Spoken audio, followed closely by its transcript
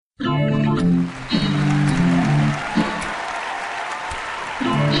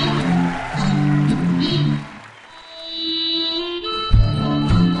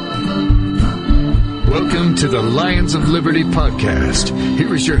to the Lions of Liberty podcast.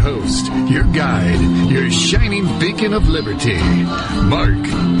 Here is your host, your guide, your shining beacon of liberty, Marc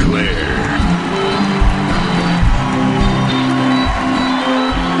Clair.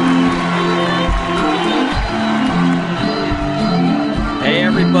 Hey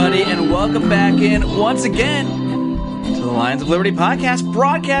everybody, and welcome back in once again to the Lions of Liberty podcast,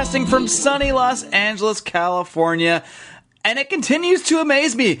 broadcasting from sunny Los Angeles, California. And it continues to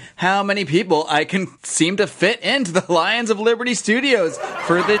amaze me how many people I can seem to fit into the Lions of Liberty studios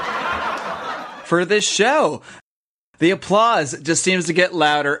for this show. The applause just seems to get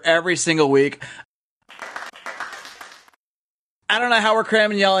louder every single week. I don't know how we're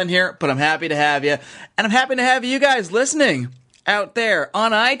cramming y'all in here, but I'm happy to have you. And I'm happy to have you guys listening out there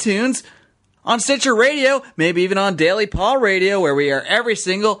on iTunes, on Stitcher Radio, maybe even on Daily Paul Radio, where we are every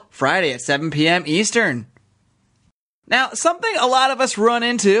single Friday at 7 p.m. Eastern. Now, something a lot of us run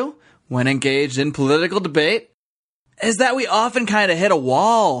into when engaged in political debate is that we often kind of hit a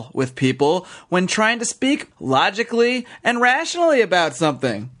wall with people when trying to speak logically and rationally about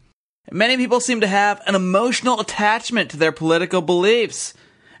something. Many people seem to have an emotional attachment to their political beliefs.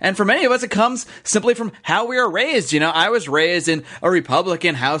 And for many of us, it comes simply from how we were raised. You know, I was raised in a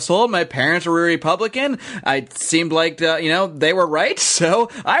Republican household. My parents were Republican. I seemed like, they were right. So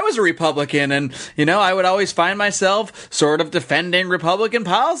I was a Republican. And, I would always find myself sort of defending Republican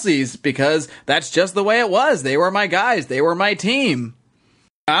policies because that's just the way it was. They were my guys. They were my team.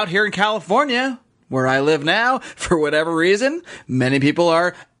 Out here in California, where I live now, for whatever reason, many people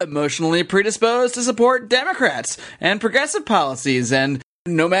are emotionally predisposed to support Democrats and progressive policies. And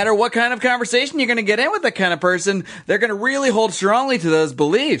no matter what kind of conversation you're going to get in with that kind of person, they're going to really hold strongly to those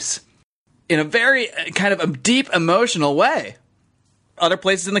beliefs in a very kind of a deep emotional way. Other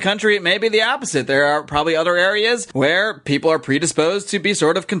places in the country, it may be the opposite. There are probably other areas where people are predisposed to be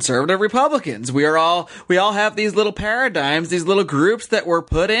sort of conservative Republicans. We all have these little paradigms, these little groups that we're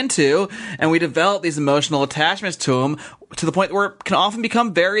put into, and we develop these emotional attachments to them to the point where it can often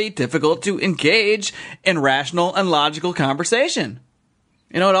become very difficult to engage in rational and logical conversation.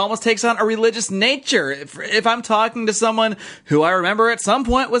 It almost takes on a religious nature. If I'm talking to someone who I remember at some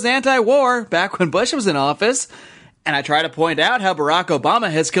point was anti-war back when Bush was in office, and I try to point out how Barack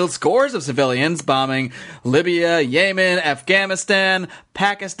Obama has killed scores of civilians bombing Libya, Yemen, Afghanistan,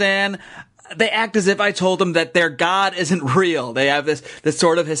 Pakistan, they act as if I told them that their God isn't real. They have this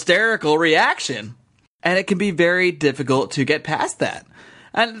sort of hysterical reaction. And it can be very difficult to get past that.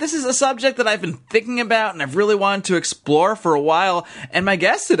 And this is a subject that I've been thinking about and I've really wanted to explore for a while. And my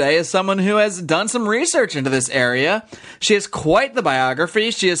guest today is someone who has done some research into this area. She has quite the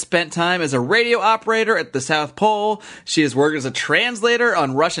biography. She has spent time as a radio operator at the South Pole. She has worked as a translator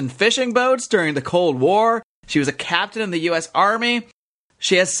on Russian fishing boats during the Cold War. She was a captain in the U.S. Army.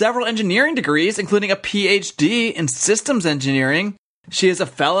 She has several engineering degrees, including a PhD in systems engineering. She is a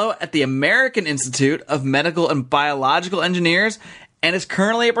fellow at the American Institute of Medical and Biological Engineers and is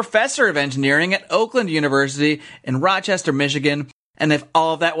currently a professor of engineering at Oakland University in Rochester, Michigan. And if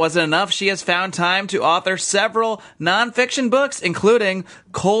all of that wasn't enough, she has found time to author several nonfiction books, including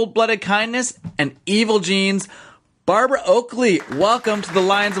Cold-Blooded Kindness and Evil Genes. Barbara Oakley, welcome to the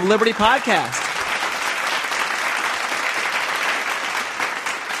Lions of Liberty podcast.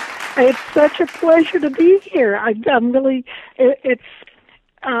 It's such a pleasure to be here. I'm really, it's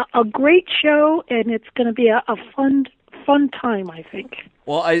a great show, and it's going to be a fun time, I think.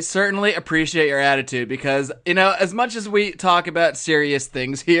 Well, I certainly appreciate your attitude because, as much as we talk about serious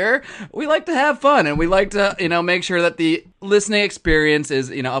things here, we like to have fun and we like to, make sure that the listening experience is,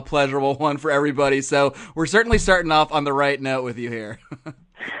 a pleasurable one for everybody. So we're certainly starting off on the right note with you here.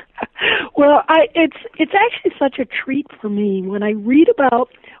 Well, it's actually such a treat for me when I read about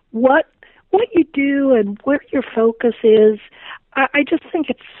what you do and where your focus is. I just think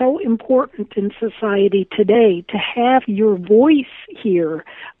it's so important in society today to have your voice here.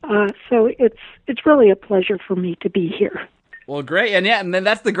 So it's really a pleasure for me to be here. Well, great. And then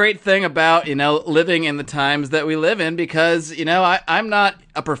that's the great thing about, living in the times that we live in because, I'm not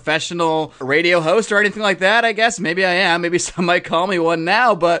a professional radio host or anything like that, I guess. Maybe I am. Maybe some might call me one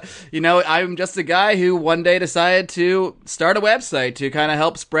now. But, I'm just a guy who one day decided to start a website to kind of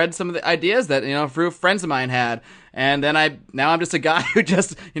help spread some of the ideas that, friends of mine had. And then now I'm just a guy who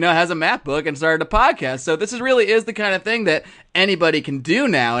just, has a map book and started a podcast. So this really is the kind of thing that anybody can do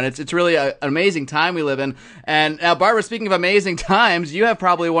now. And it's really an amazing time we live in. And now, Barbara, speaking of amazing times, you have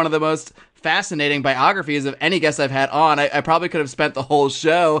probably one of the most fascinating biographies of any guest I've had on. I probably could have spent the whole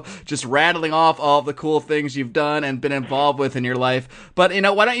show just rattling off all of the cool things you've done and been involved with in your life. But,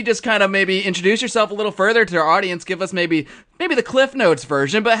 why don't you just kind of maybe introduce yourself a little further to our audience? Give us maybe maybe the Cliff Notes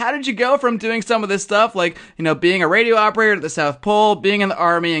version, but how did you go from doing some of this stuff, like, being a radio operator at the South Pole, being in the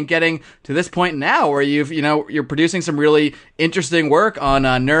Army, and getting to this point now where you're producing some really interesting work on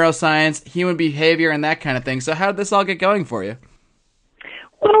neuroscience, human behavior, and that kind of thing. So how did this all get going for you?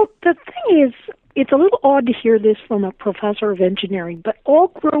 Well, the thing is, it's a little odd to hear this from a professor of engineering, but all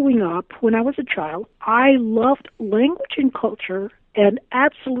growing up, when I was a child, I loved language and culture and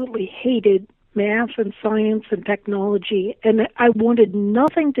absolutely hated math and science and technology, and I wanted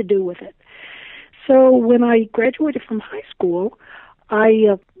nothing to do with it. So when I graduated from high school,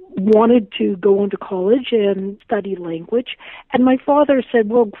 I wanted to go on to college and study language, and my father said,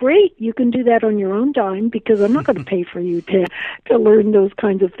 well, great, you can do that on your own dime, because I'm not going to pay for you to learn those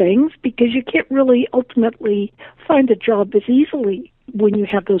kinds of things, because you can't really ultimately find a job as easily when you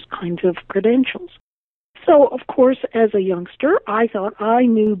have those kinds of credentials. So, of course, as a youngster, I thought I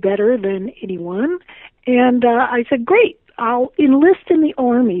knew better than anyone, and I said, great, I'll enlist in the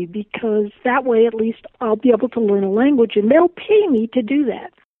Army, because that way at least I'll be able to learn a language, and they'll pay me to do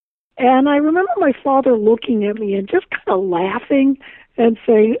that. And I remember my father looking at me and just kind of laughing and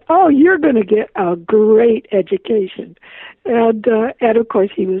saying, oh, you're going to get a great education. And of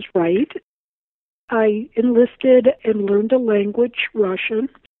course, he was right. I enlisted and learned a language, Russian.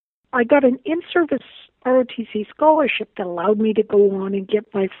 I got an in-service ROTC scholarship that allowed me to go on and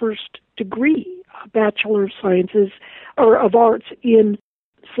get my first degree, a Bachelor of Sciences, or of Arts, in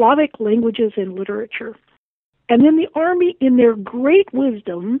Slavic languages and literature. And then the Army, in their great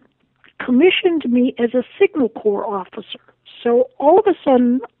wisdom, commissioned me as a Signal Corps officer. So all of a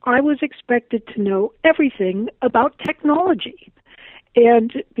sudden, I was expected to know everything about technology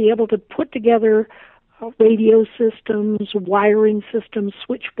and be able to put together radio systems, wiring systems,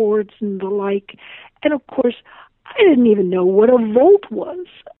 switchboards, and the like. And of course, I didn't even know what a volt was,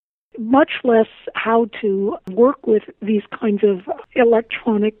 much less how to work with these kinds of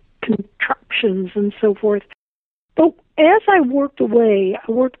electronic contraptions and so forth. But as I worked away,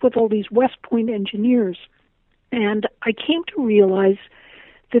 I worked with all these West Point engineers, and I came to realize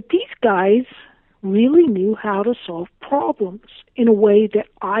that these guys really knew how to solve problems in a way that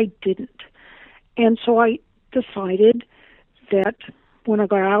I didn't. And so I decided that when I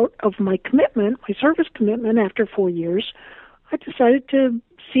got out of my commitment, my service commitment after 4 years, I decided to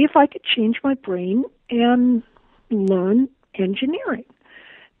see if I could change my brain and learn engineering.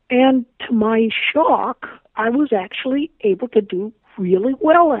 And to my shock, I was actually able to do really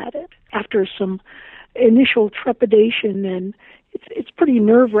well at it after some initial trepidation. And it's pretty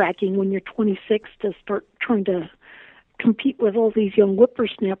nerve-wracking when you're 26 to start trying to compete with all these young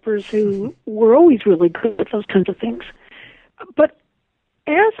whippersnappers who were always really good at those kinds of things. But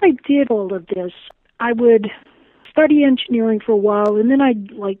as I did all of this, I would study engineering for a while, and then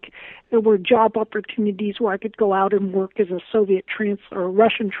there were job opportunities where I could go out and work as a a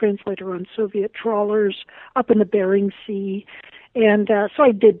Russian translator on Soviet trawlers up in the Bering Sea. And so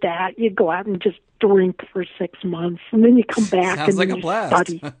I did that. You'd go out and just drink for 6 months, and then you come back Sounds and like you a blast.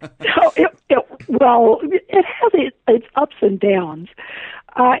 study. So it has its ups and downs.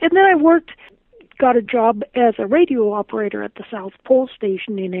 And then I got a job as a radio operator at the South Pole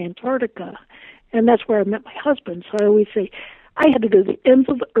Station in Antarctica, and that's where I met my husband. So I always say, I had to go to the ends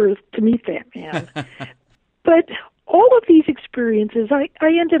of the earth to meet that man. But all of these experiences, I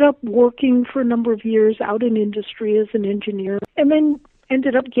ended up working for a number of years out in industry as an engineer, and then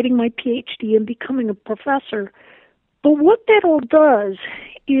ended up getting my PhD and becoming a professor. But what that all does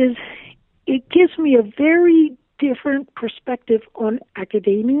is it gives me a very different perspective on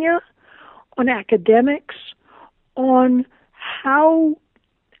academia, on academics, on how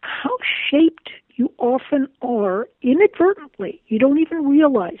shaped you often are inadvertently. You don't even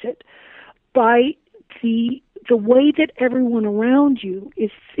realize it, by the way that everyone around you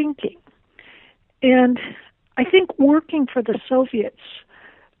is thinking. And I think working for the Soviets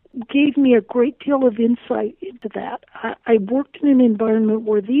gave me a great deal of insight into that. I worked in an environment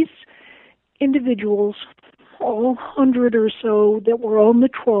where these individuals, all 100 or so that were on the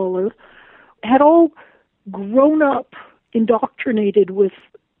trawler, had all grown up indoctrinated with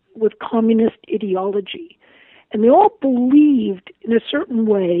communist ideology. And they all believed in a certain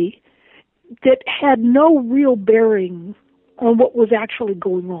way that had no real bearing on what was actually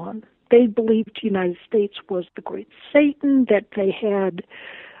going on. They believed the United States was the great Satan, that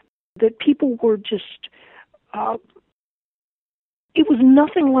people were just, it was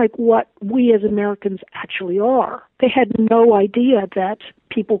nothing like what we as Americans actually are. They had no idea that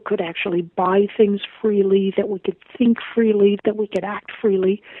people could actually buy things freely, that we could think freely, that we could act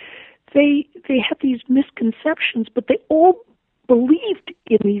freely. They had these misconceptions, but they all believed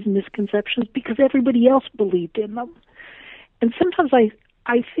in these misconceptions because everybody else believed in them. And sometimes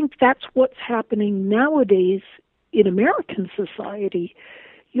I think that's what's happening nowadays in American society.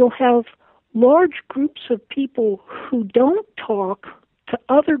 You'll have large groups of people who don't talk to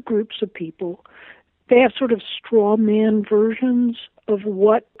other groups of people. They have sort of straw man versions of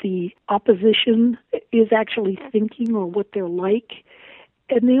what the opposition is actually thinking or what they're like.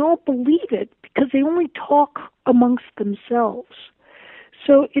 And they all believe it because they only talk amongst themselves.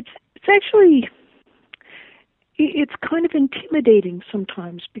 So it's actually, it's kind of intimidating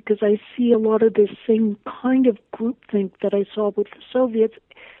sometimes because I see a lot of this same kind of groupthink that I saw with the Soviets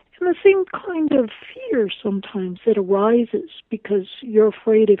and the same kind of fear sometimes that arises because you're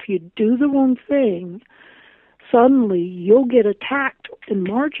afraid if you do the wrong thing, suddenly you'll get attacked and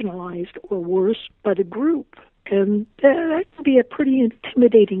marginalized or worse by the group. And that can be a pretty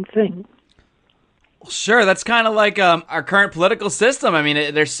intimidating thing. Sure, that's kind of like our current political system. I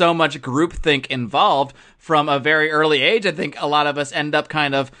mean, there's so much groupthink involved from a very early age. I think a lot of us end up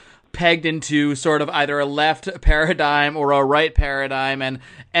kind of pegged into sort of either a left paradigm or a right paradigm and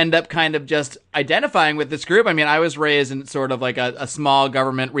end up kind of just identifying with this group. I mean, I was raised in sort of like a small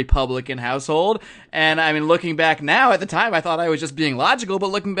government Republican household. And I mean, looking back now, at the time, I thought I was just being logical. But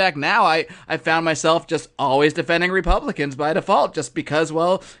looking back now, I found myself just always defending Republicans by default, just because,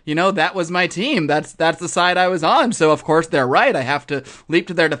 well, you know, that was my team. That's the side I was on. So, of course, they're right. I have to leap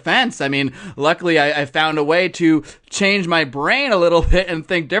to their defense. I mean, luckily, I found a way to change my brain a little bit and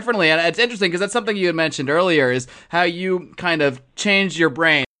think differently. And it's interesting because that's something you had mentioned earlier, is how you kind of changed your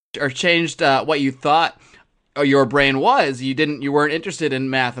brain or changed what you thought your brain was. You weren't interested in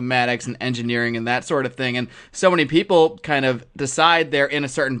mathematics and engineering and that sort of thing. And so many people kind of decide they're in a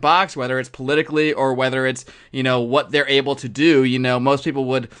certain box, whether it's politically or whether it's, you know, what they're able to do. You know, most people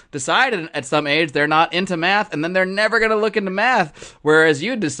would decide at some age they're not into math, and then they're never going to look into math. Whereas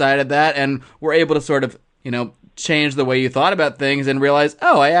you decided that and were able to sort of, you know, change the way you thought about things and realize,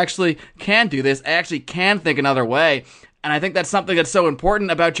 oh, I actually can do this. I actually can think another way. And I think that's something that's so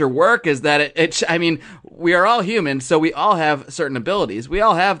important about your work, is that I mean, we are all human, so we all have certain abilities. We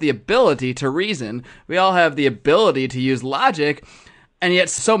all have the ability to reason. We all have the ability to use logic. And yet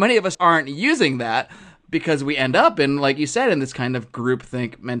so many of us aren't using that because we end up in, like you said, in this kind of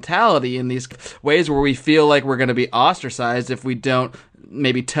groupthink mentality, in these ways where we feel like we're going to be ostracized if we don't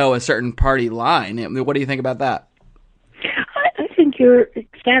maybe toe a certain party line. What do you think about that? I think you're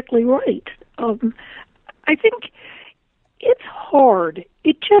exactly right. I think it's hard.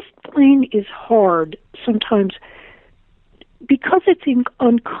 It just plain is hard sometimes because it's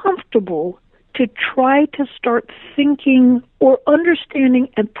uncomfortable to try to start thinking or understanding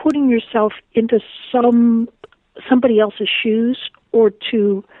and putting yourself into somebody else's shoes, or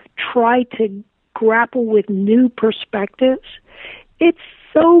to try to grapple with new perspectives. It's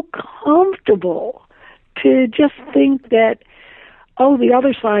so comfortable to just think that, oh, the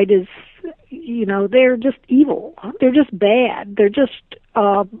other side is, you know, they're just evil. They're just bad. They're just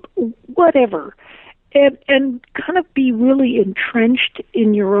whatever. And kind of be really entrenched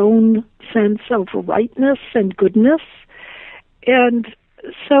in your own sense of rightness and goodness. And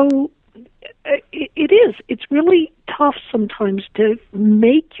so it is. It's really tough sometimes to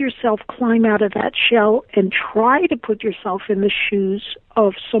make yourself climb out of that shell and try to put yourself in the shoes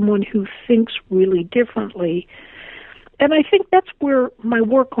of someone who thinks really differently. And I think that's where my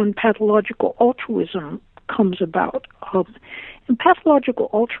work on pathological altruism comes about. And pathological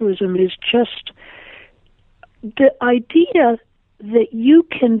altruism is just the idea that you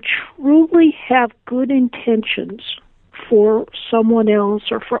can truly have good intentions for someone else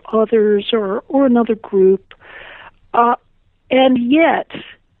or for others or another group, and yet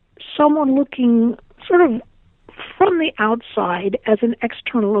someone looking sort of from the outside as an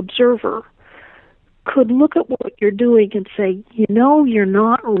external observer could look at what you're doing and say, you know, you're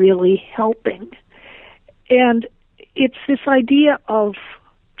not really helping. And it's this idea of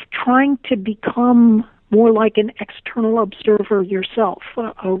trying to become more like an external observer yourself,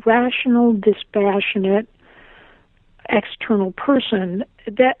 a rational, dispassionate, external person.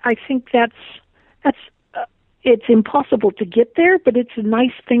 That I think that's it's impossible to get there, but it's a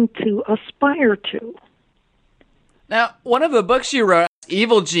nice thing to aspire to. Now, one of the books you wrote,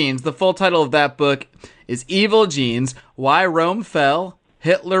 Evil Genes, the full title of that book is Evil Genes: Why Rome Fell,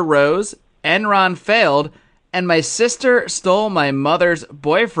 Hitler Rose, Enron Failed, and My Sister Stole My Mother's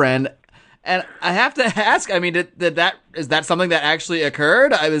Boyfriend. And I have to ask, I mean, is that something that actually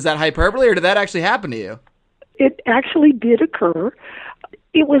occurred? Is that hyperbole, or did that actually happen to you? It actually did occur.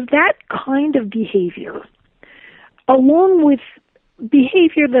 It was that kind of behavior, along with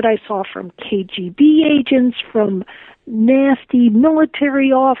behavior that I saw from KGB agents, from nasty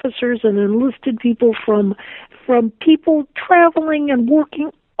military officers and enlisted people, from people traveling and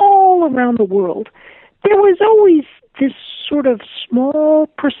working all around the world. There was always this sort of small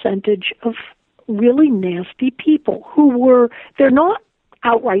percentage of really nasty people they're not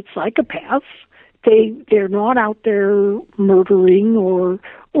outright psychopaths. They're not out there murdering or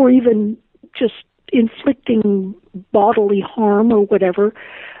even just inflicting bodily harm or whatever,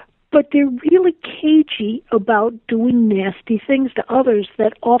 but they're really cagey about doing nasty things to others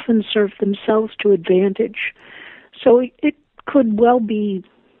that often serve themselves to advantage. So it could well be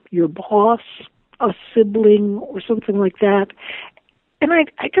your boss, a sibling, or something like that. And I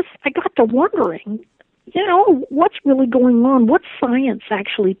got to wondering, what's really going on? What's science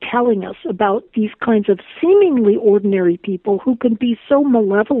actually telling us about these kinds of seemingly ordinary people who can be so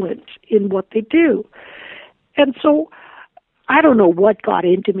malevolent in what they do? And so I don't know what got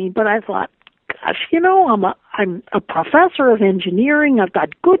into me, but I thought, gosh, I'm a professor of engineering. I've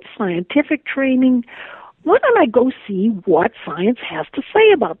got good scientific training. Why don't I go see what science has to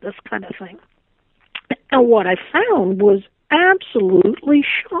say about this kind of thing? And what I found was absolutely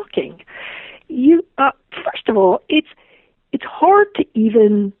shocking. First of all, it's hard to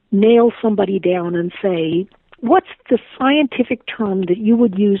even nail somebody down and say, what's the scientific term that you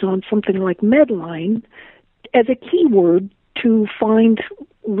would use on something like Medline as a keyword to find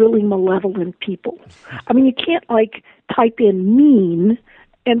really malevolent people? I mean, you can't type in mean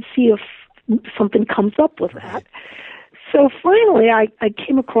and see if something comes up with that. So finally, I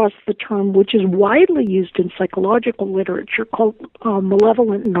came across the term, which is widely used in psychological literature, called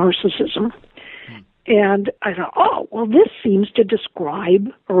malevolent narcissism. And I thought, this seems to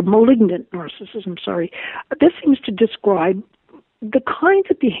describe, or malignant narcissism, sorry. This seems to describe the kinds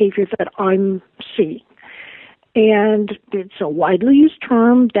of behavior that I'm seeing. And it's a widely used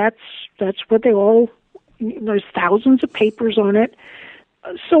term. That's what they all, there's thousands of papers on it.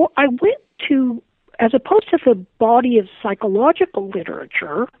 So I went to, as opposed to the body of psychological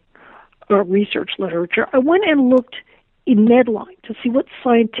literature, or research literature, I went and looked in Medline to see what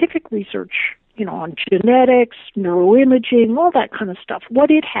scientific research, on genetics, neuroimaging, all that kind of stuff,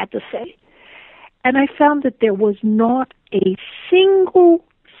 what it had to say. And I found that there was not a single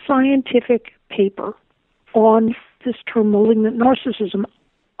scientific paper on this term malignant narcissism,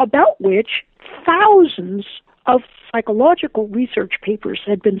 about which thousands of psychological research papers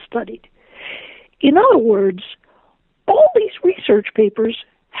had been studied. In other words, all these research papers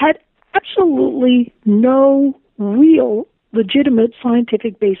had absolutely no real legitimate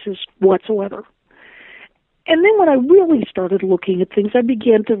scientific basis whatsoever. And then when I really started looking at things, I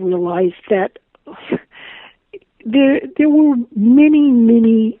began to realize that there were many,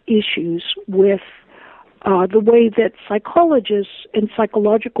 many issues with the way that psychologists and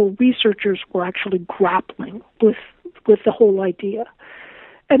psychological researchers were actually grappling with the whole idea.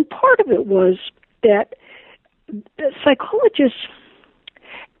 And part of it was that psychologists,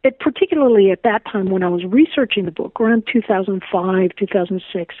 particularly at that time when I was researching the book, around 2005,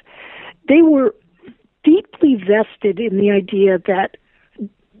 2006, they were deeply vested in the idea that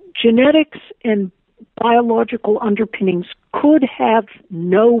genetics and biological underpinnings could have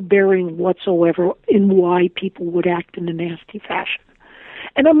no bearing whatsoever in why people would act in a nasty fashion.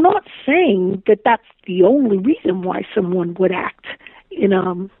 And I'm not saying that that's the only reason why someone would act in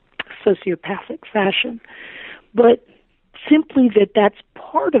a sociopathic fashion, but simply that's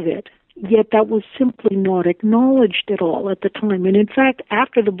part of it, yet that was simply not acknowledged at all at the time. And in fact,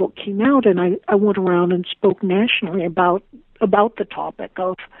 after the book came out and I went around and spoke nationally about the topic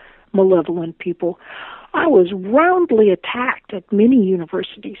of malevolent people, I was roundly attacked at many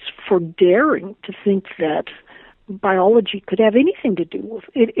universities for daring to think that biology could have anything to do with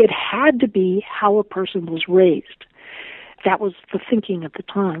it. It had to be how a person was raised. That was the thinking at the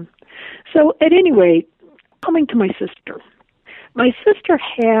time. So at any rate, coming to my sister. My sister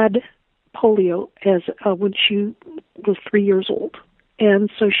had polio when she was 3 years old.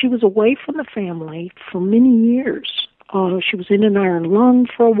 And so she was away from the family for many years. She was in an iron lung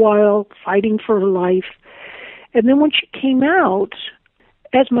for a while, fighting for her life. And then when she came out,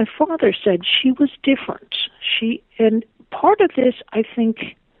 as my father said, she was different. And part of this, I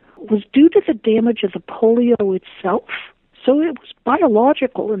think, was due to the damage of the polio itself. So it was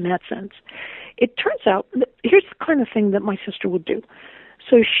biological in that sense. It turns out, here's the kind of thing that my sister would do.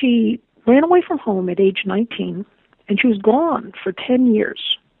 So she ran away from home at age 19, and she was gone for 10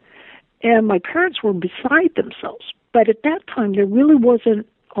 years. And my parents were beside themselves. But at that time, there really wasn't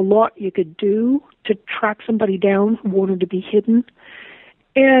a lot you could do to track somebody down who wanted to be hidden.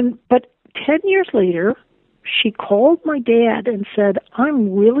 But 10 years later, she called my dad and said,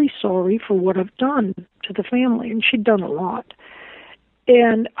 I'm really sorry for what I've done to the family. And she'd done a lot.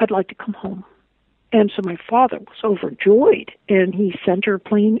 And I'd like to come home. And so my father was overjoyed, and he sent her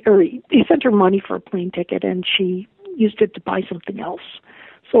he sent her money for a plane ticket, and she used it to buy something else.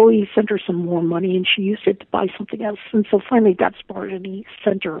 So he sent her some more money, and she used it to buy something else. And so finally got smart, and he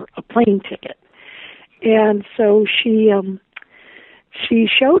sent her a plane ticket. And so she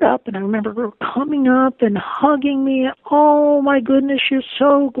showed up, and I remember her coming up and hugging me. Oh, my goodness, you're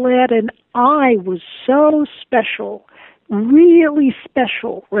so glad. And I was so special, really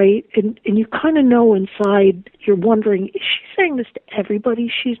special, right? And you kind of know inside, you're wondering, is she saying this to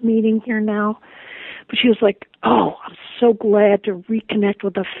everybody she's meeting here now? But she was like, oh, I'm so glad to reconnect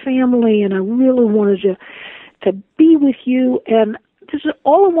with the family, and I really wanted to be with you. And this is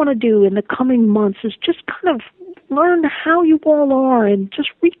all I want to do in the coming months is just kind of learn how you all are and just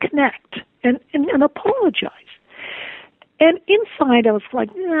reconnect and apologize. And inside I was like,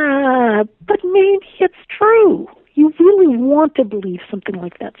 but maybe it's true. You really want to believe something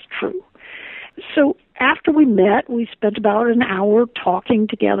like that's true. So after we met, we spent about an hour talking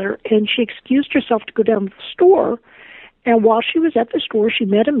together, and she excused herself to go down to the store. And while she was at the store, she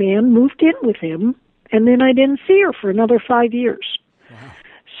met a man, moved in with him, and then I didn't see her for another 5 years. Wow.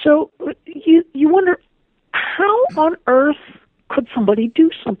 So you wonder, how on earth could somebody do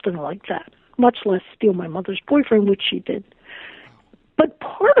something like that, much less steal my mother's boyfriend, which she did. But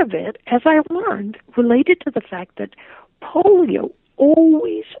part of it, as I learned, related to the fact that polio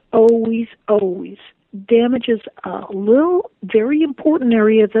always, always, always damages a little, very important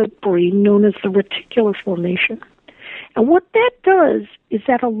area of the brain known as the reticular formation. And what that does is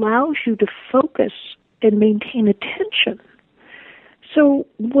that allows you to focus and maintain attention. So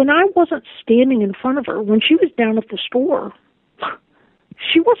when I wasn't standing in front of her, when she was down at the store,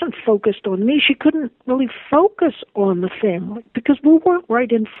 she wasn't focused on me. She couldn't really focus on the family because we weren't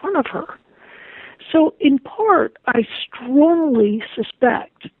right in front of her. So in part, I strongly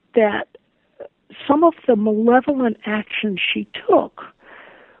suspect that some of the malevolent actions she took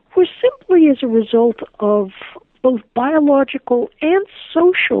were simply as a result of both biological and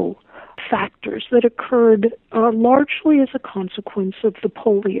social factors that occurred largely as a consequence of the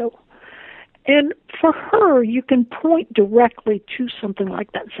polio. And for her, you can point directly to something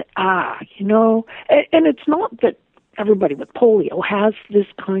like that and say, and it's not that everybody with polio has this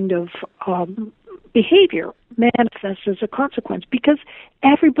kind of behavior manifests as a consequence, because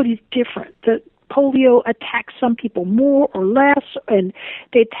everybody's different. The polio attacks some people more or less, and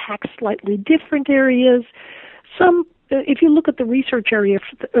they attack slightly different areas. If you look at the research area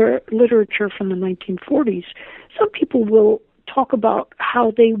or literature from the 1940s, some people will talk about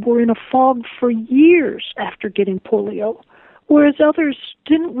how they were in a fog for years after getting polio, whereas others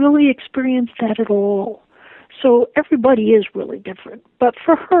didn't really experience that at all. So everybody is really different. But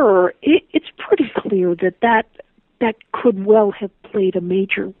for her, it's pretty clear that could well have played a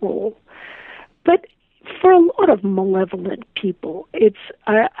major role. But for a lot of malevolent people,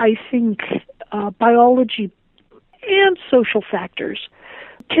 I think biology and social factors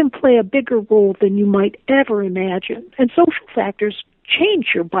can play a bigger role than you might ever imagine. And social factors change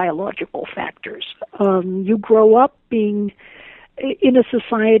your biological factors. You grow up being in a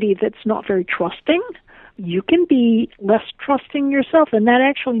society that's not very trusting. You can be less trusting yourself, and that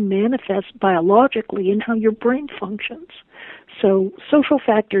actually manifests biologically in how your brain functions. So social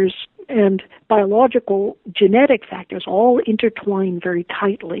factors and biological genetic factors all intertwine very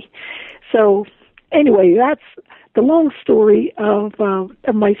tightly. So anyway, that's the long story of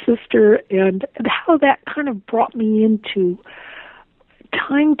my sister and how that kind of brought me into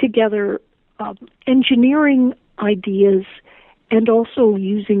tying together engineering ideas and also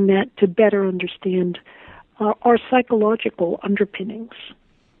using that to better understand our psychological underpinnings.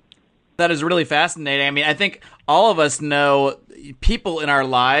 That is really fascinating. I mean, I think all of us know people in our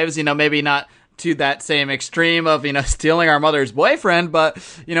lives, maybe not to that same extreme of, stealing our mother's boyfriend, but,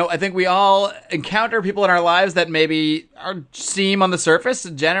 I think we all encounter people in our lives that maybe seem on the surface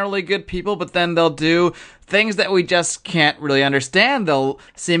generally good people, but then they'll do things that we just can't really understand. They'll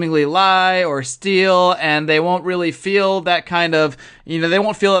seemingly lie or steal, and they won't really feel that kind of, they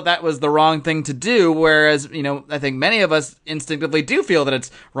won't feel that was the wrong thing to do, whereas, I think many of us instinctively do feel that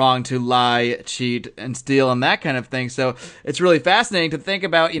it's wrong to lie, cheat, and steal, and that kind of thing. So it's really fascinating to think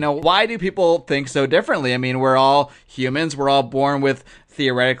about, why do people think so differently? I mean, we're all humans, we're all born with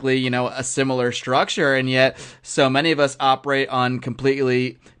theoretically, a similar structure, and yet so many of us operate on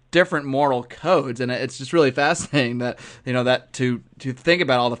completely different moral codes, and it's just really fascinating that that to think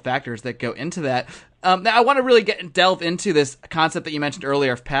about all the factors that go into that. Now, I want to really delve into this concept that you mentioned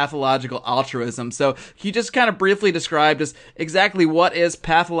earlier of pathological altruism. So, can you just kind of briefly describe just exactly what is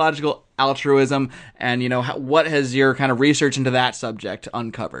pathological altruism, and what has your kind of research into that subject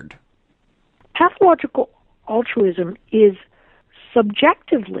uncovered? Pathological altruism is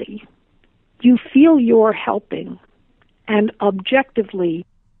subjectively you feel you're helping, and objectively.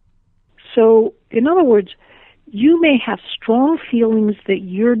 So, in other words, you may have strong feelings that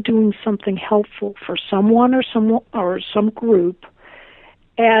you're doing something helpful for someone or some group,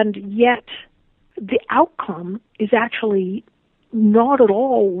 and yet the outcome is actually not at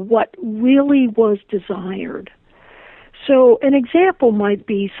all what really was desired. So an example might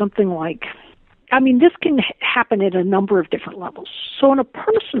be something like, this can happen at a number of different levels. So on a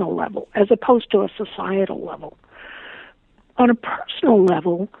personal level, as opposed to a societal level, on a personal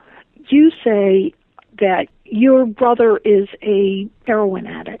level, you say that your brother is a heroin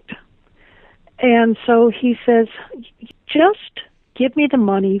addict. And so he says, just give me the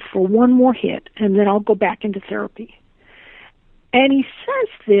money for one more hit, and then I'll go back into therapy. And he says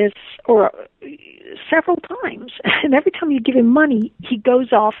this several times. And every time you give him money, he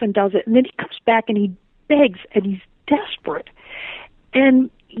goes off and does it. And then he comes back and he begs, and he's desperate. And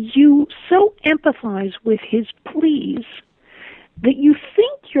you so empathize with his pleas that you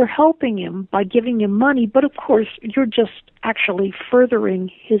think you're helping him by giving him money, but of course you're just actually furthering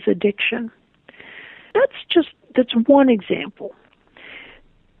his addiction. That's one example.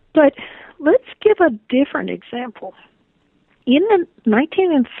 But let's give a different example. In the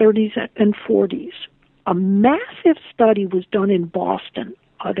 1930s and 40s, a massive study was done in Boston.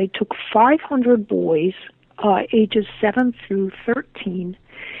 They took 500 boys, ages 7 through 13,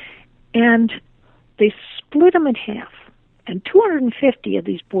 and they split them in half. And 250 of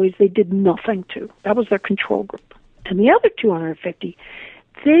these boys they did nothing to. That was their control group. And the other 250,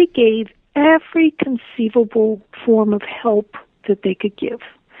 they gave every conceivable form of help that they could give.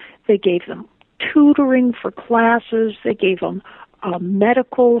 They gave them tutoring for classes. They gave them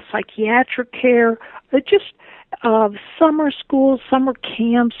medical, psychiatric care, just summer schools, summer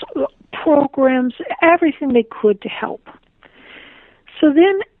camps, programs, everything they could to help. So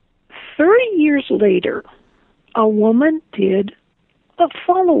then 30 years later, a woman did a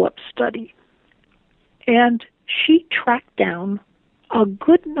follow-up study, and she tracked down a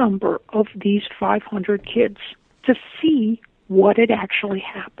good number of these 500 kids to see what had actually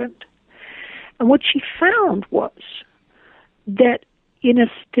happened. And what she found was that in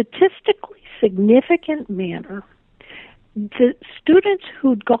a statistically significant manner, the students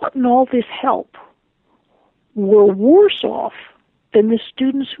who'd gotten all this help were worse off than the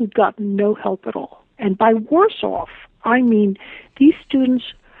students who'd gotten no help at all. And by worse off, I mean these students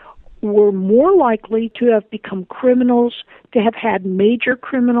were more likely to have become criminals, to have had major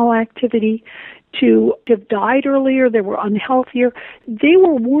criminal activity, to have died earlier, they were unhealthier. They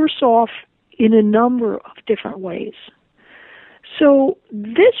were worse off in a number of different ways. So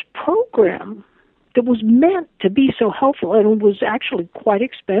this program that was meant to be so helpful, and it was actually quite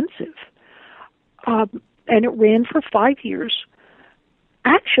expensive, and it ran for 5 years,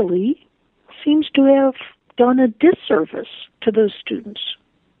 actually seems to have done a disservice to those students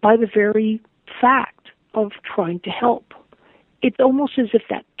by the very fact of trying to help. It's almost as if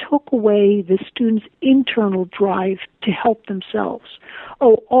that took away the students' internal drive to help themselves.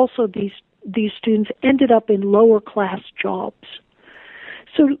 Oh, also these students ended up in lower class jobs.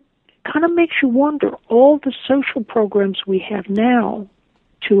 So it kind of makes you wonder, all the social programs we have now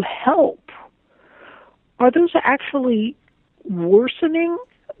to help, are those actually worsening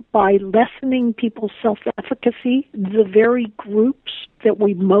by lessening people's self-efficacy, the very groups that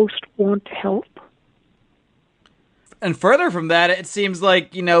we most want to help? And further from that, it seems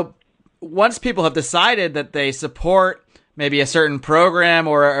like, once people have decided that they support maybe a certain program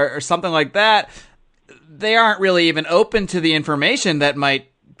or something like that, they aren't really even open to the information that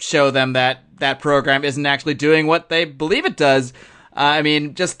might show them that that program isn't actually doing what they believe it does.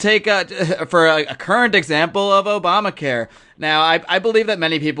 Just take for a current example of Obamacare. Now, I believe that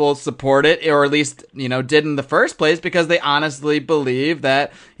many people support it, or at least, did in the first place, because they honestly believe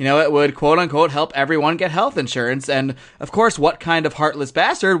that, it would, quote unquote, help everyone get health insurance. And of course, what kind of heartless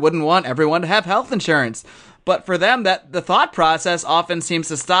bastard wouldn't want everyone to have health insurance? But for them, that the thought process often seems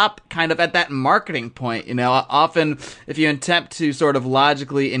to stop kind of at that marketing point. Often if you attempt to sort of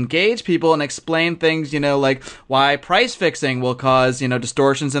logically engage people and explain things, like why price fixing will cause,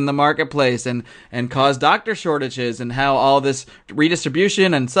 distortions in the marketplace and cause doctor shortages, and how all this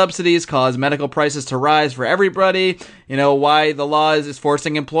redistribution and subsidies cause medical prices to rise for everybody, why the law is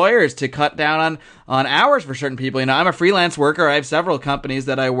forcing employers to cut down on hours for certain people. I'm a freelance worker. I have several companies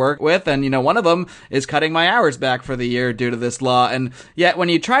that I work with, and, one of them is cutting my hours back for the year due to this law. And yet when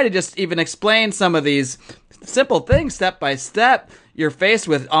you try to just even explain some of these simple things step by step, you're faced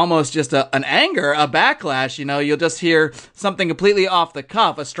with almost just an anger, a backlash. You'll just hear something completely off the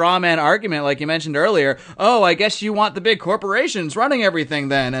cuff, a straw man argument, like you mentioned earlier. Oh, I guess you want the big corporations running everything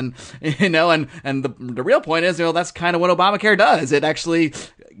then. And, and the real point is, that's kind of what Obamacare does. It actually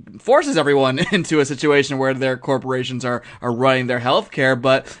forces everyone into a situation where their corporations are running their healthcare.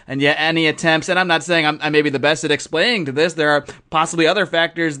 And yet any attempts, and I'm not saying I may be the best at explaining to this, there are possibly other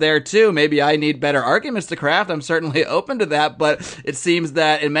factors there too. Maybe I need better arguments to craft. I'm certainly open to that, but it seems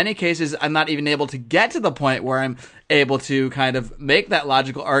that in many cases I'm not even able to get to the point where I'm able to kind of make that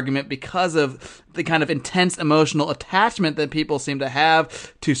logical argument because of the kind of intense emotional attachment that people seem to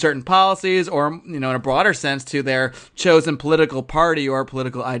have to certain policies, or, in a broader sense, to their chosen political party or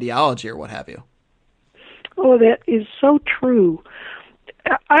political ideology or what have you. Oh, that is so true.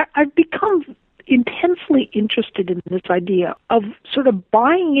 I've become intensely interested in this idea of sort of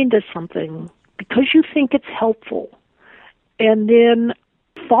buying into something because you think it's helpful, and then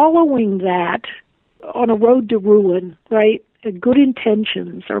following that on a road to ruin, right? Good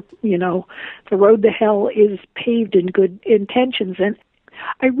intentions, or, the road to hell is paved in good intentions. And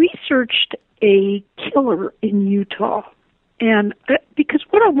I researched a killer in Utah, and because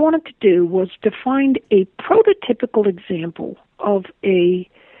what I wanted to do was to find a prototypical example of a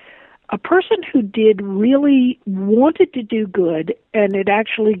person who did really wanted to do good, and it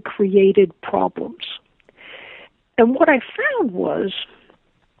actually created problems. And what I found was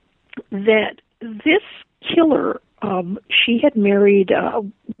that this killer, she had married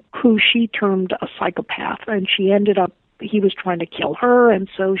who she termed a psychopath, and he was trying to kill her, and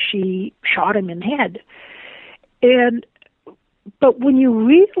so she shot him in the head. But when you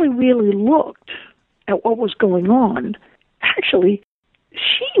really, really looked at what was going on, actually,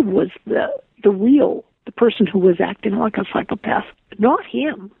 she was the person who was acting like a psychopath, not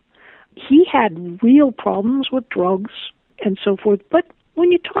him. He had real problems with drugs and so forth, but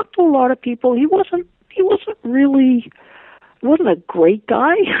when you talk to a lot of people, he wasn't a great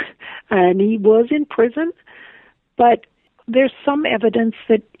guy, and he was in prison, but there's some evidence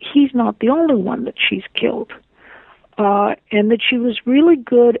that he's not the only one that she's killed, and that she was really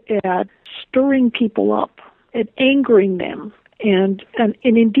good at stirring people up and angering them, and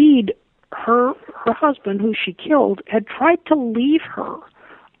indeed her husband, who she killed, had tried to leave her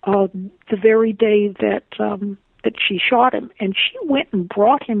the very day that she shot him, and she went and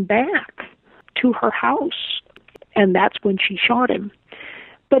brought him back to her house, and that's when she shot him.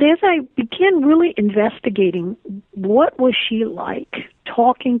 But as I began really investigating what was she like,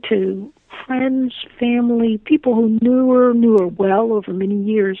 talking to friends, family, people who knew her well over many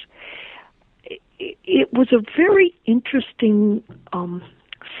years, it was a very interesting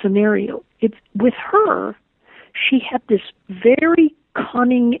scenario. With her, she had this very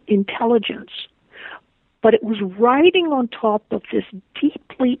cunning intelligence, but it was riding on top of this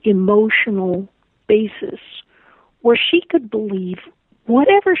deeply emotional basis where she could believe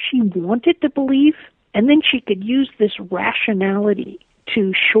whatever she wanted to believe, and then she could use this rationality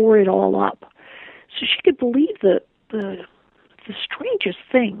to shore it all up. So she could believe the strangest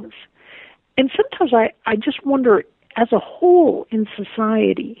things. And sometimes I just wonder, as a whole in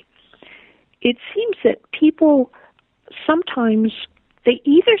society, it seems that people sometimes, they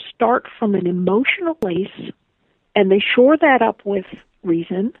either start from an emotional place and they shore that up with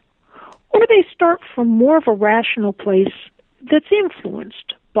reason, or they start from more of a rational place that's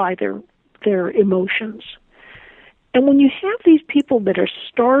influenced by their emotions. And when you have these people that are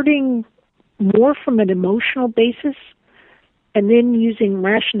starting more from an emotional basis and then using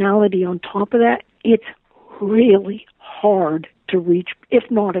rationality on top of that, it's really hard to reach, if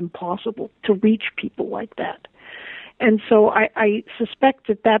not impossible, to reach people like that. And so I suspect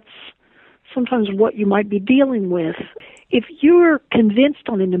that that's sometimes what you might be dealing with. If you're convinced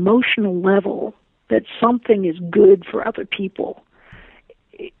on an emotional level that something is good for other people,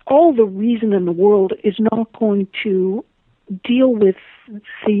 all the reason in the world is not going to deal with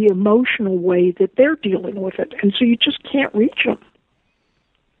the emotional way that they're dealing with it. And so you just can't reach them.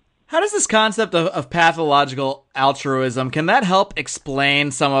 How does this concept of pathological altruism, can that help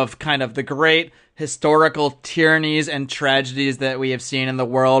explain some of kind of the great historical tyrannies and tragedies that we have seen in the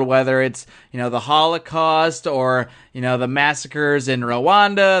world, whether it's, the Holocaust or, the massacres in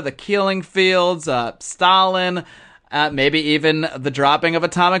Rwanda, the killing fields, Stalin? Maybe even the dropping of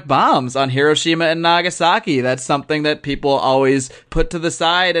atomic bombs on Hiroshima and Nagasaki. That's something that people always put to the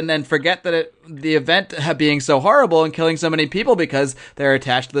side and then forget that the event being so horrible and killing so many people because they're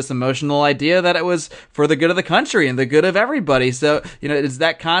attached to this emotional idea that it was for the good of the country and the good of everybody. So, does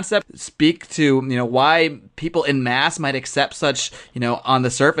that concept speak to, why people in mass might accept such, on the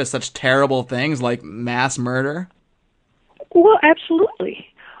surface, such terrible things like mass murder? Well, absolutely.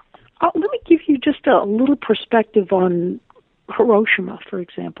 Let me give you just a little perspective on Hiroshima, for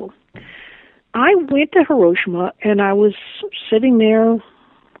example. I went to Hiroshima, and I was sitting there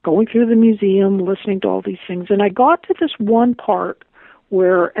going through the museum, listening to all these things, and I got to this one part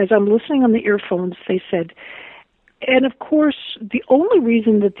where, as I'm listening on the earphones, they said, and of course, the only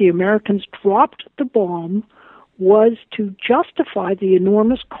reason that the Americans dropped the bomb was to justify the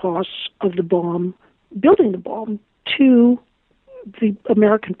enormous costs of the bomb, building the bomb, to the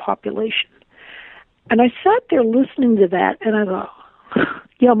American population. And I sat there listening to that, and I thought,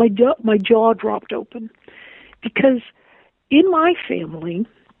 yeah, my jaw dropped open. Because in my family,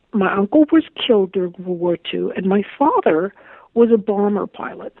 my uncle was killed during World War II, and my father was a bomber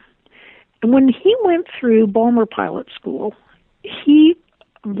pilot. And when he went through bomber pilot school, he,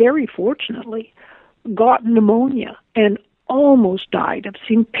 very fortunately, got pneumonia and almost died. I've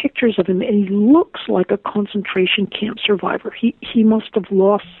seen pictures of him, and he looks like a concentration camp survivor. He must have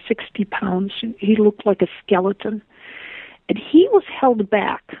lost 60 pounds. He looked like a skeleton. And he was held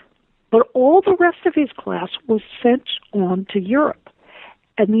back, but all the rest of his class was sent on to Europe,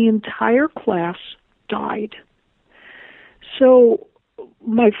 and the entire class died. So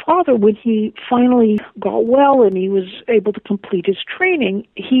my father, when he finally got well and he was able to complete his training,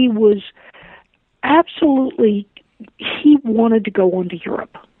 he was absolutely, he wanted to go on to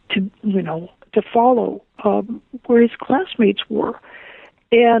Europe to follow where his classmates were.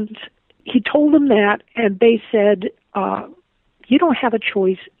 And he told them that, and they said, you don't have a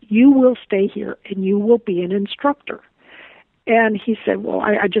choice. You will stay here, and you will be an instructor. And he said, well,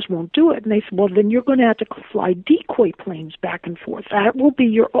 I just won't do it. And they said, well, then you're going to have to fly decoy planes back and forth.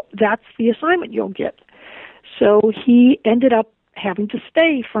 That's the assignment you'll get. So he ended up having to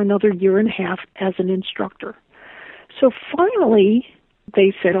stay for another year and a half as an instructor. So finally,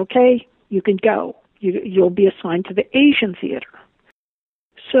 they said, okay, you can go. You'll be assigned to the Asian theater.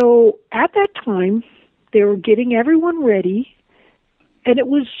 So at that time, they were getting everyone ready, and it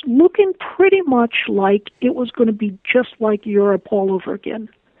was looking pretty much like it was going to be just like Europe all over again.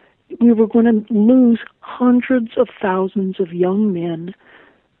 We were going to lose hundreds of thousands of young men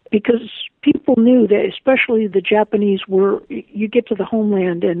because people knew that, especially the Japanese, you get to the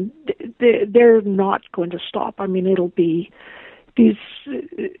homeland and they're not going to stop. I mean, it'll be they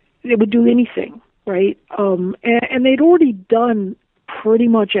would do anything, right? And they'd already done pretty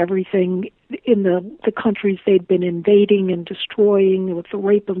much everything in the countries they'd been invading and destroying with the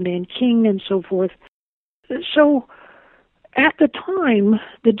rape of Nanking and so forth. So at the time,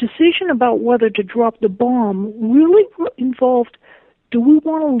 the decision about whether to drop the bomb really involved, do we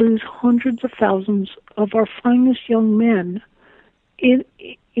want to lose hundreds of thousands of our finest young men in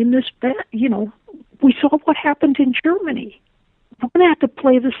this, we saw what happened in Germany. We're going to have to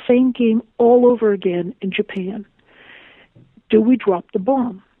play the same game all over again in Japan. Do we drop the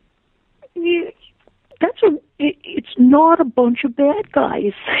bomb? It's not a bunch of bad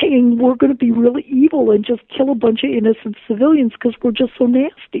guys saying we're going to be really evil and just kill a bunch of innocent civilians because we're just so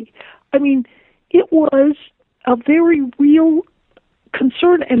nasty. I mean, it was a very real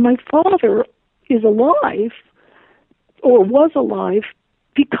concern, and my father is alive, or was alive,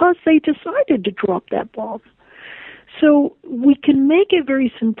 because they decided to drop that bomb. So we can make it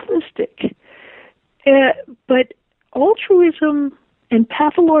very simplistic, but altruism and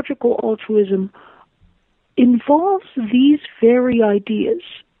pathological altruism involves these very ideas.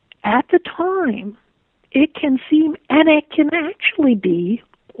 At the time, it can seem, and it can actually be,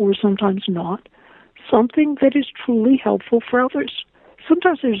 or sometimes not, something that is truly helpful for others.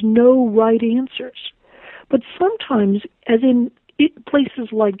 Sometimes there's no right answers. But sometimes, as in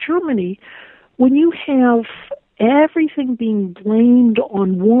places like Germany, when you have everything being blamed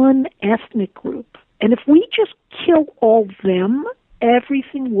on one ethnic group, and if we just kill all of them,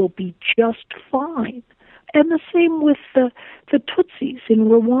 everything will be just fine. And the same with the Tutsis in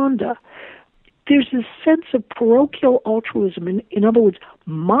Rwanda. There's this sense of parochial altruism. In other words,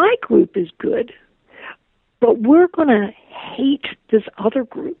 my group is good, but we're going to hate this other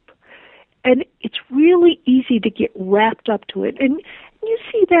group. And it's really easy to get wrapped up to it. And you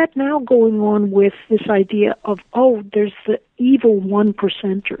see that now going on with this idea of, there's the evil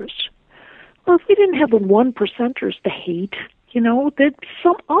 1%ers. Well, if we didn't have the 1%ers to hate, there'd be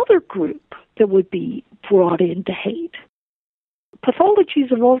some other group that would be brought into hate.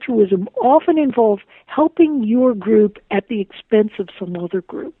 Pathologies of altruism often involve helping your group at the expense of some other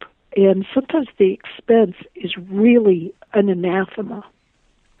group. And sometimes the expense is really an anathema.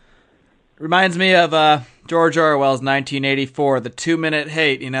 Reminds me of George Orwell's 1984, the 2-minute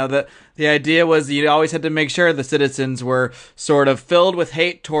hate. The idea was you always had to make sure the citizens were sort of filled with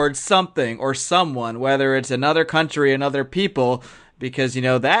hate towards something or someone, whether it's another country, another people, because,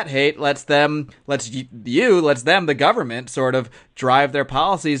 that hate lets them, the government, sort of drive their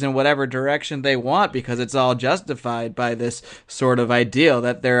policies in whatever direction they want, because it's all justified by this sort of ideal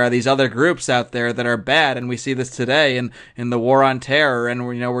that there are these other groups out there that are bad. And we see this today in the war on terror. And,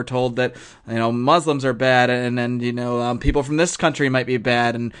 we're told that, Muslims are bad, and people from this country might be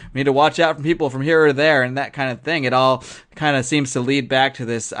bad, and we need to watch out for people from here or there, and that kind of thing. It all kind of seems to lead back to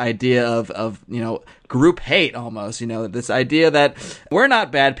this idea of group hate almost, this idea that we're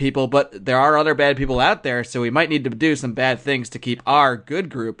not bad people, but there are other bad people out there, so we might need to do some bad things to keep our good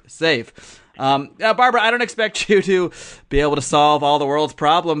group safe. Now, Barbara, I don't expect you to be able to solve all the world's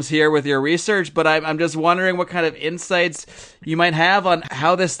problems here with your research, but I'm just wondering what kind of insights you might have on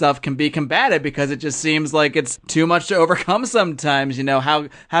how this stuff can be combated, because it just seems like it's too much to overcome sometimes.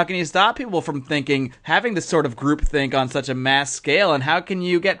 How can you stop people from having this sort of group think on such a mass scale, and how can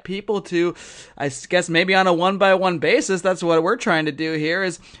you get people to, I guess maybe on a one-by-one basis, that's what we're trying to do here,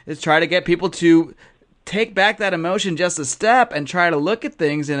 is try to get people to take back that emotion just a step and try to look at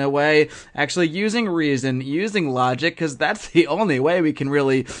things in a way actually using reason, using logic, because that's the only way we can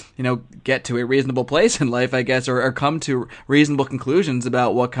really, get to a reasonable place in life, I guess, or come to reasonable conclusions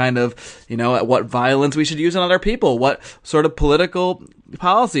about what kind of, what violence we should use on other people, what sort of political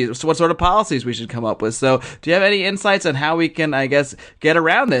policies, what sort of policies we should come up with. So do you have any insights on how we can, I guess, get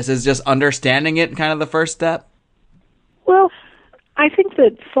around this? Is just understanding it kind of the first step? Well, I think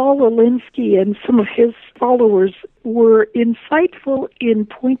that Saul Alinsky and some of his followers were insightful in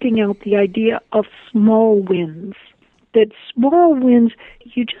pointing out the idea of small wins. That small wins,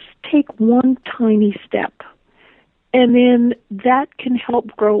 you just take one tiny step, and then that can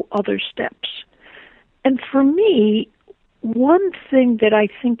help grow other steps. And for me, one thing that I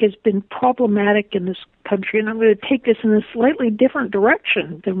think has been problematic in this country, and I'm going to take this in a slightly different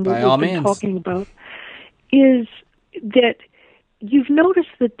direction than what we've been talking about, is that you've noticed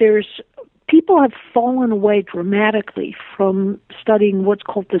that people have fallen away dramatically from studying what's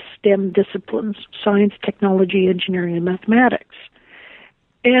called the STEM disciplines, science, technology, engineering, and mathematics.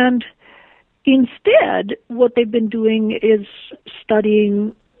 And instead, what they've been doing is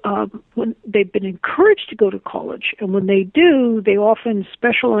studying when they've been encouraged to go to college. And when they do, they often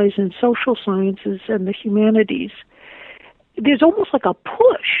specialize in social sciences and the humanities. There's almost like a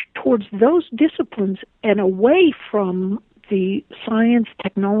push towards those disciplines and away from the science,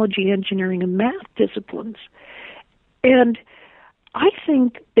 technology, engineering, and math disciplines. And I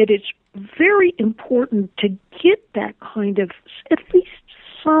think that it's very important to get that kind of, at least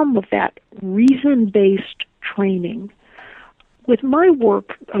some of that reason-based training. With my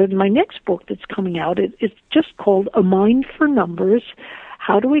work, my next book that's coming out, it's just called A Mind for Numbers,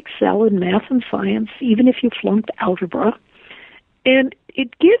 How to Excel in Math and Science, Even If You Flunked Algebra. And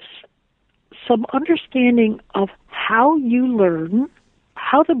it gives some understanding of how you learn,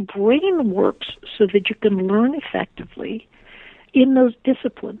 how the brain works so that you can learn effectively in those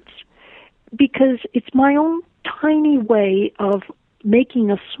disciplines. Because it's my own tiny way of making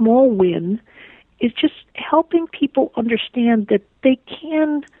a small win, is just helping people understand that they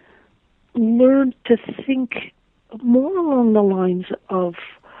can learn to think more along the lines of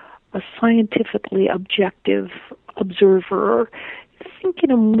a scientifically objective observer, think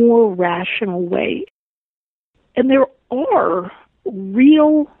in a more rational way. And there are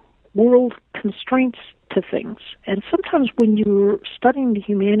real world constraints to things. And sometimes when you're studying the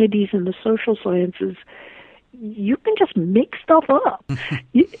humanities and the social sciences, you can just make stuff up.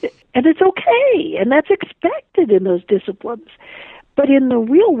 And it's okay, and that's expected in those disciplines. But in the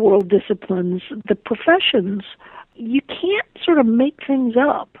real world disciplines, the professions, you can't sort of make things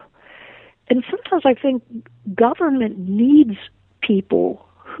up. And sometimes I think government needs people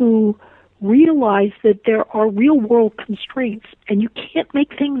who realize that there are real world constraints and you can't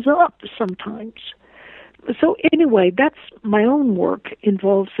make things up sometimes. So anyway, that's my own work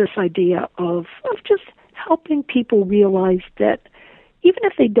involves this idea of just helping people realize that even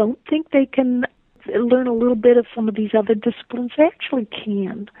if they don't think they can learn a little bit of some of these other disciplines, they actually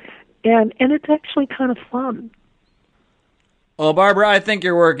can. And it's actually kind of fun. Well, Barbara, I think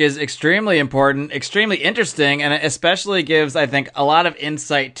your work is extremely important, extremely interesting, and it especially gives, I think, a lot of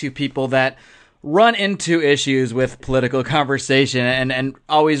insight to people that run into issues with political conversation and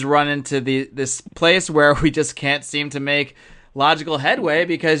always run into this place where we just can't seem to make logical headway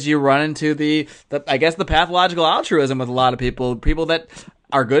because you run into the pathological altruism with a lot of people that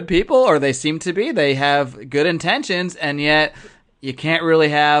are good people, or they seem to be. They have good intentions, and yet you can't really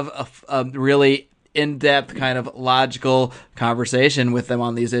have a really in-depth kind of logical conversation with them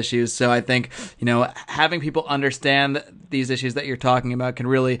on these issues. So I think, having people understand these issues that you're talking about can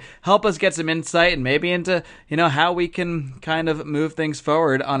really help us get some insight and maybe into, how we can kind of move things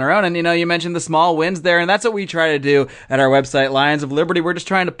forward on our own. And, you mentioned the small wins there, and that's what we try to do at our website, Lions of Liberty. We're just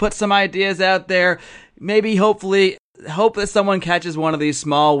trying to put some ideas out there, maybe hopefully hope that someone catches one of these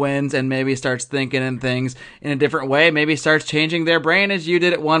small wins and maybe starts thinking in things in a different way, maybe starts changing their brain as you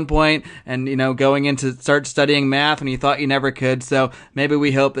did at one point, and going into start studying math when you thought you never could. So maybe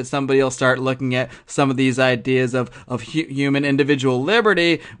we hope that somebody will start looking at some of these ideas of human individual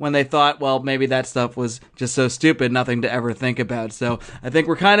liberty when they thought, well, maybe that stuff was just so stupid, nothing to ever think about. So I think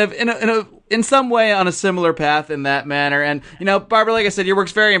we're kind of in some way on a similar path in that manner. And Barbara, like I said, your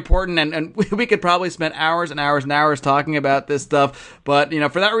work's very important, and we could probably spend hours and hours and hours talking about this stuff. But,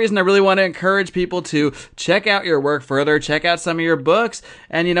 for that reason, I really want to encourage people to check out your work further, check out some of your books,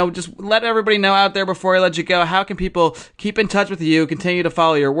 and, just let everybody know out there before I let you go, how can people keep in touch with you, continue to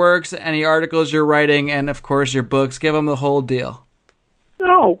follow your works, any articles you're writing, and, of course, your books. Give them the whole deal.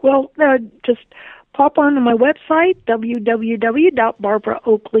 Oh, well, just pop onto my website,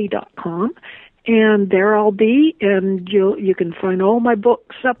 www.barbaraoakley.com. And there I'll be, and you can find all my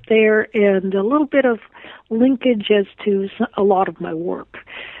books up there and a little bit of linkage as to a lot of my work.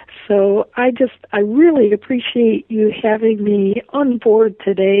 So I really appreciate you having me on board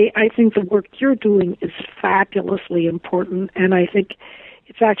today. I think the work you're doing is fabulously important, and I think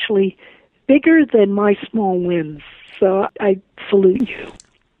it's actually bigger than my small wins. So I salute you.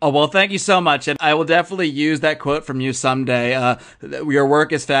 Oh, well, thank you so much. And I will definitely use that quote from you someday. Your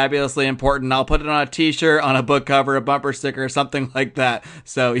work is fabulously important. I'll put it on a t-shirt, on a book cover, a bumper sticker, something like that.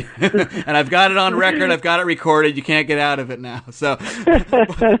 So, and I've got it on record. I've got it recorded. You can't get out of it now. So,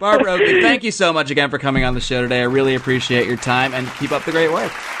 Barbara Oakley, thank you so much again for coming on the show today. I really appreciate your time, and keep up the great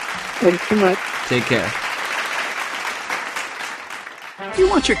work. Thanks so much. Take care. You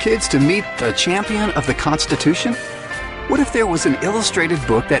want your kids to meet the champion of the Constitution? What if there was an illustrated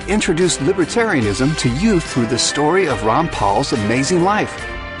book that introduced libertarianism to youth through the story of Ron Paul's amazing life?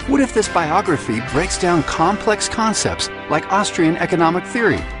 What if this biography breaks down complex concepts like Austrian economic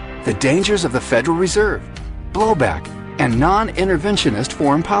theory, the dangers of the Federal Reserve, blowback, and non-interventionist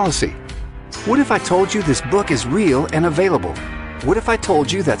foreign policy? What if I told you this book is real and available? What if I told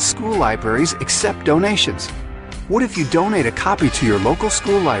you that school libraries accept donations? What if you donate a copy to your local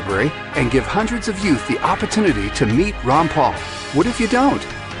school library and give hundreds of youth the opportunity to meet Ron Paul? What if you don't?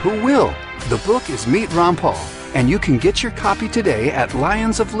 Who will? The book is Meet Ron Paul, and you can get your copy today at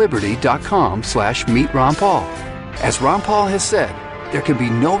lionsofliberty.com/Meet Ron Paul. As Ron Paul has said, there can be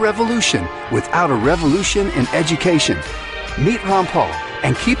no revolution without a revolution in education. Meet Ron Paul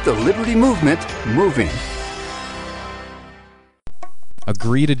and keep the liberty movement moving.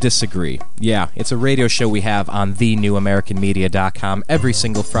 Agree to Disagree. Yeah, it's a radio show we have on thenewamericanmedia.com every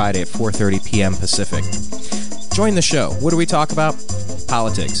single Friday at 4:30 p.m. Pacific. Join the show. What do we talk about?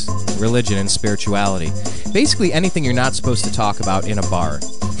 Politics, religion, and spirituality. Basically anything you're not supposed to talk about in a bar.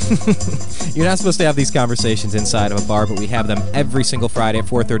 You're not supposed to have these conversations inside of a bar, but we have them every single Friday at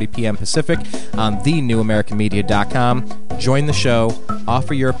 4:30 p.m. Pacific on thenewamericanmedia.com. Join the show,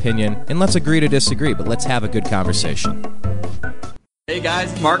 offer your opinion, and let's agree to disagree, but let's have a good conversation. Hey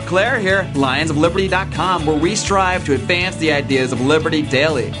guys, Mark Claire here, lionsofliberty.com, where we strive to advance the ideas of liberty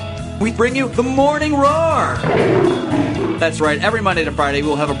daily. We bring you the Morning Roar. That's right, every Monday to Friday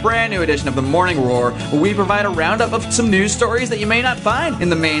we'll have a brand new edition of the Morning Roar, where we provide a roundup of some news stories that you may not find in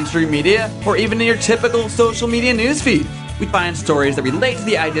the mainstream media or even in your typical social media newsfeed. We find stories that relate to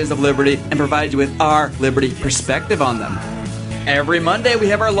the ideas of liberty and provide you with our liberty perspective on them. Every Monday, we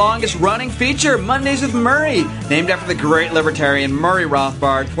have our longest-running feature, Mondays with Murray, named after the great libertarian Murray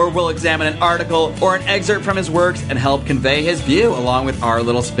Rothbard, where we'll examine an article or an excerpt from his works and help convey his view, along with our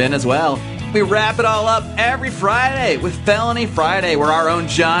little spin as well. We wrap it all up every Friday with Felony Friday, where our own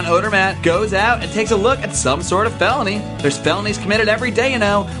John Odermatt goes out and takes a look at some sort of felony. There's felonies committed every day,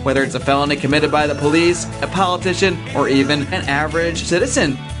 whether it's a felony committed by the police, a politician, or even an average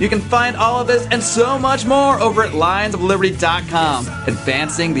citizen. You can find all of this and so much more over at lionsofliberty.com,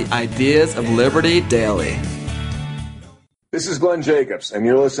 advancing the ideas of liberty daily. This is Glenn Jacobs, and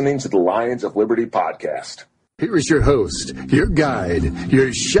you're listening to the Lions of Liberty podcast. Here is your host, your guide,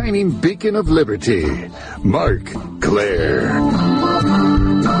 your shining beacon of liberty, Mark Claire.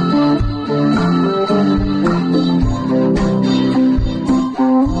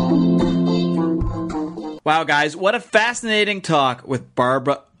 Wow, guys, what a fascinating talk with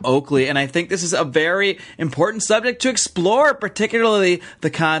Barbara Oakley. And I think this is a very important subject to explore, particularly the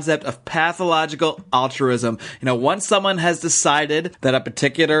concept of pathological altruism. Once someone has decided that a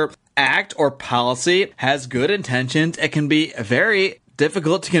particular act or policy has good intentions, it can be very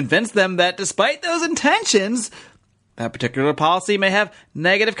difficult to convince them that despite those intentions, that particular policy may have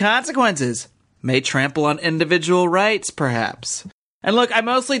negative consequences, may trample on individual rights, perhaps. And look, I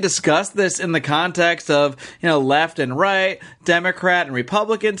mostly discussed this in the context of, left and right, Democrat and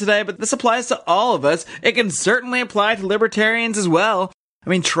Republican today, but this applies to all of us. It can certainly apply to libertarians as well.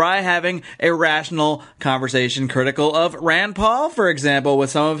 Try having a rational conversation critical of Rand Paul, for example,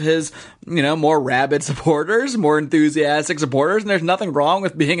 with some of his, more rabid supporters, more enthusiastic supporters. And there's nothing wrong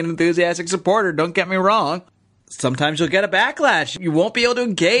with being an enthusiastic supporter, don't get me wrong. Sometimes you'll get a backlash. You won't be able to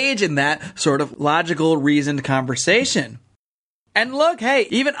engage in that sort of logical, reasoned conversation. And look, hey,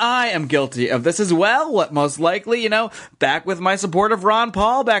 even I am guilty of this as well. What most likely, back with my support of Ron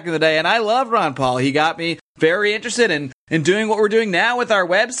Paul back in the day. And I love Ron Paul. He got me very interested in doing what we're doing now with our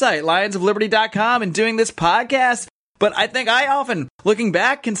website, lionsofliberty.com, and doing this podcast. But I think I often, looking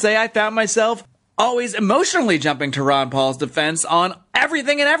back, can say I found myself always emotionally jumping to Ron Paul's defense on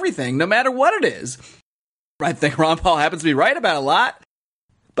everything and everything, no matter what it is. I think Ron Paul happens to be right about a lot,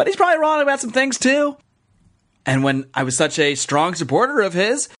 but he's probably wrong about some things too. And when I was such a strong supporter of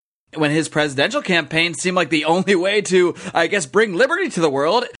his, when his presidential campaign seemed like the only way to, bring liberty to the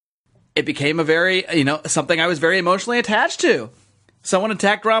world, it became a very, something I was very emotionally attached to. Someone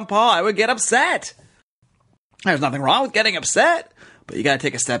attacked Ron Paul, I would get upset. There's nothing wrong with getting upset, but you got to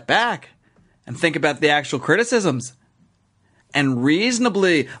take a step back and think about the actual criticisms and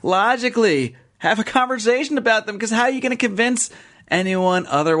reasonably, logically have a conversation about them, because how are you going to convince anyone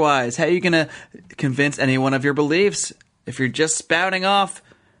otherwise? How are you going to convince anyone of your beliefs if you're just spouting off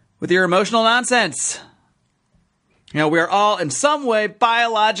with your emotional nonsense? We are all in some way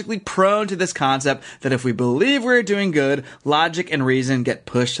biologically prone to this concept that if we believe we're doing good, logic and reason get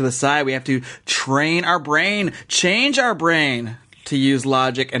pushed to the side. We have to train our brain, change our brain to use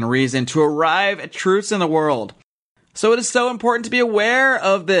logic and reason to arrive at truths in the world. So it is so important to be aware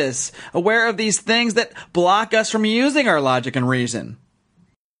of this, aware of these things that block us from using our logic and reason.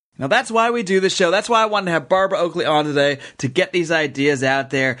 Now that's why we do this show. That's why I wanted to have Barbara Oakley on today, to get these ideas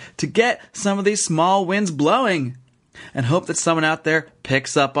out there, to get some of these small winds blowing, and hope that someone out there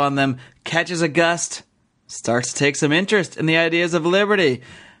picks up on them, catches a gust, starts to take some interest in the ideas of liberty.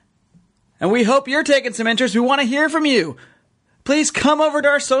 And we hope you're taking some interest. We want to hear from you. Please come over to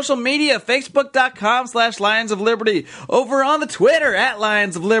our social media, facebook.com/Lions of Liberty, over on the Twitter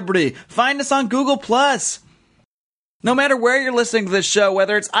 @Lions of Liberty. Find us on Google+. No matter where you're listening to this show,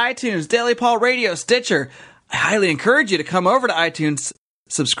 whether it's iTunes, Daily Paul Radio, Stitcher, I highly encourage you to come over to iTunes,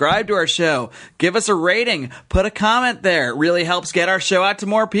 subscribe to our show, give us a rating, put a comment there. It really helps get our show out to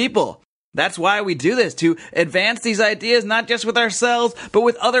more people. That's why we do this, to advance these ideas, not just with ourselves, but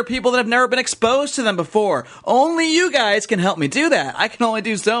with other people that have never been exposed to them before. Only you guys can help me do that. I can only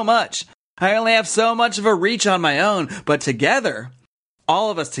do so much. I only have so much of a reach on my own, but together,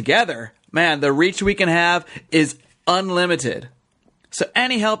 all of us together, man, the reach we can have is unlimited. So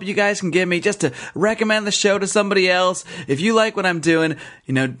any help you guys can give me just to recommend the show to somebody else. If you like what I'm doing,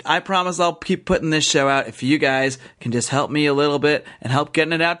 I promise I'll keep putting this show out if you guys can just help me a little bit and help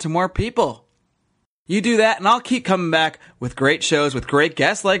getting it out to more people. You do that and I'll keep coming back with great shows with great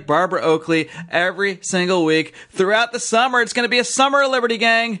guests like Barbara Oakley every single week throughout the summer. It's going to be a summer of Liberty,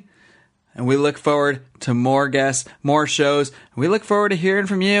 gang. And we look forward to more guests, more shows. We look forward to hearing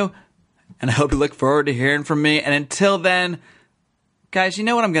from you. And I hope you look forward to hearing from me. And until then, guys, you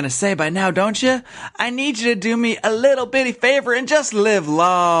know what I'm going to say by now, don't you? I need you to do me a little bitty favor and just live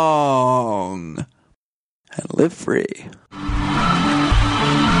long and live free.